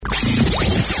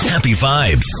Happy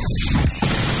vibes.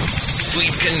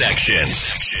 Sweet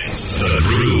connections. The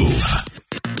Groove.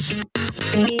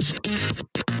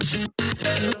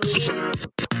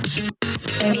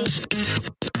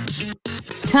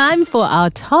 Time for our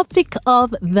topic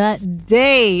of the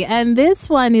day. And this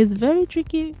one is very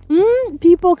tricky.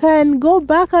 People can go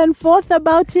back and forth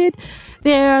about it.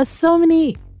 There are so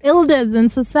many elders in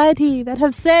society that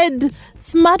have said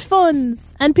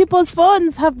smartphones and people's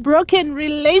phones have broken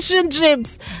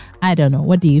relationships. I don't know.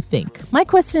 What do you think? My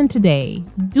question today,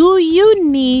 do you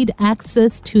need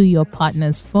access to your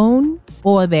partner's phone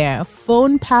or their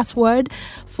phone password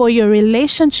for your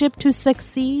relationship to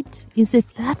succeed? Is it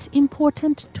that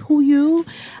important to you?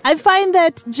 I find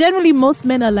that generally most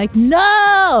men are like,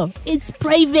 no, it's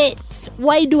private.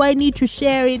 Why do I need to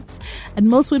share it? And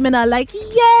most women are like,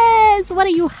 yes, what are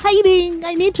you hiding?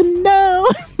 I need to know.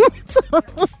 So,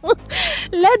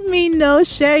 let me know.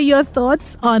 Share your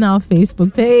thoughts on our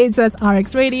Facebook page. That's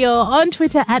RX Radio. On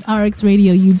Twitter at RX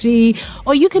Radio UG.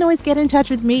 Or you can always get in touch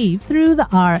with me through the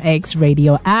RX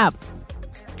Radio app.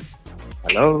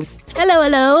 Hello.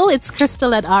 Hello. It's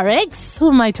Crystal at RX. Who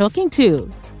am I talking to?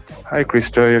 Hi,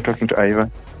 Crystal. You're talking to Ivan.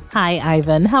 Hi,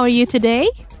 Ivan. How are you today?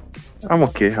 I'm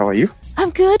okay. How are you? I'm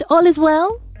good. All is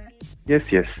well?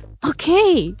 Yes.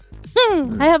 Okay.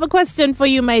 I have a question for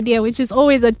you, my dear, which is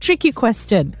always a tricky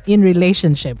question in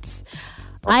relationships.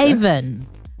 Okay. Ivan.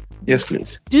 Yes,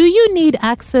 please. Do you need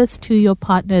access to your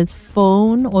partner's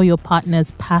phone or your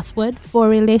partner's password for a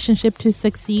relationship to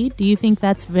succeed? Do you think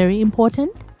that's very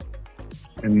important?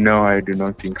 No, I do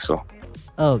not think so.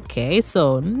 Okay,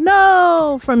 so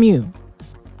no from you.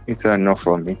 It's a no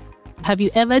from me. Have you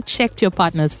ever checked your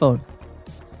partner's phone?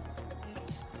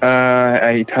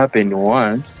 It happened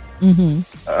once,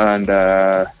 and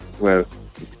it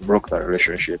broke the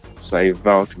relationship. So I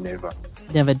vowed to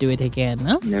never do it again,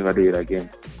 huh? Never do it again.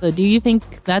 So do you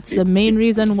think that's the main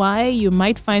reason why you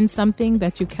might find something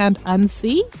that you can't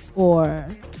unsee, or?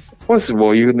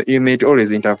 Possible. You may always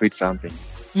interpret something.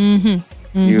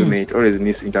 You may always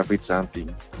misinterpret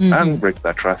something and break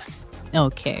the trust.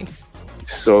 Okay.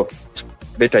 So it's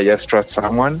better just trust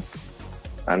someone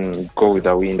and go with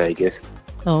the wind, I guess.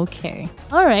 Okay.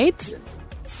 All right.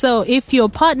 So if your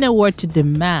partner were to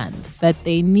demand that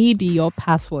they need your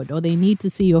password or they need to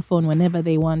see your phone whenever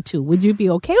they want to, would you be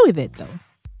okay with it though?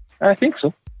 I think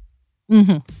so.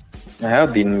 I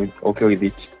have been okay with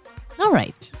it. All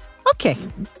right. Okay.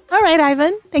 All right,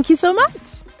 Ivan. Thank you so much.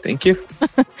 Thank you.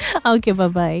 Okay,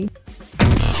 bye-bye.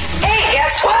 Hey,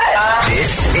 guess what?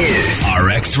 This is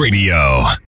RX Radio.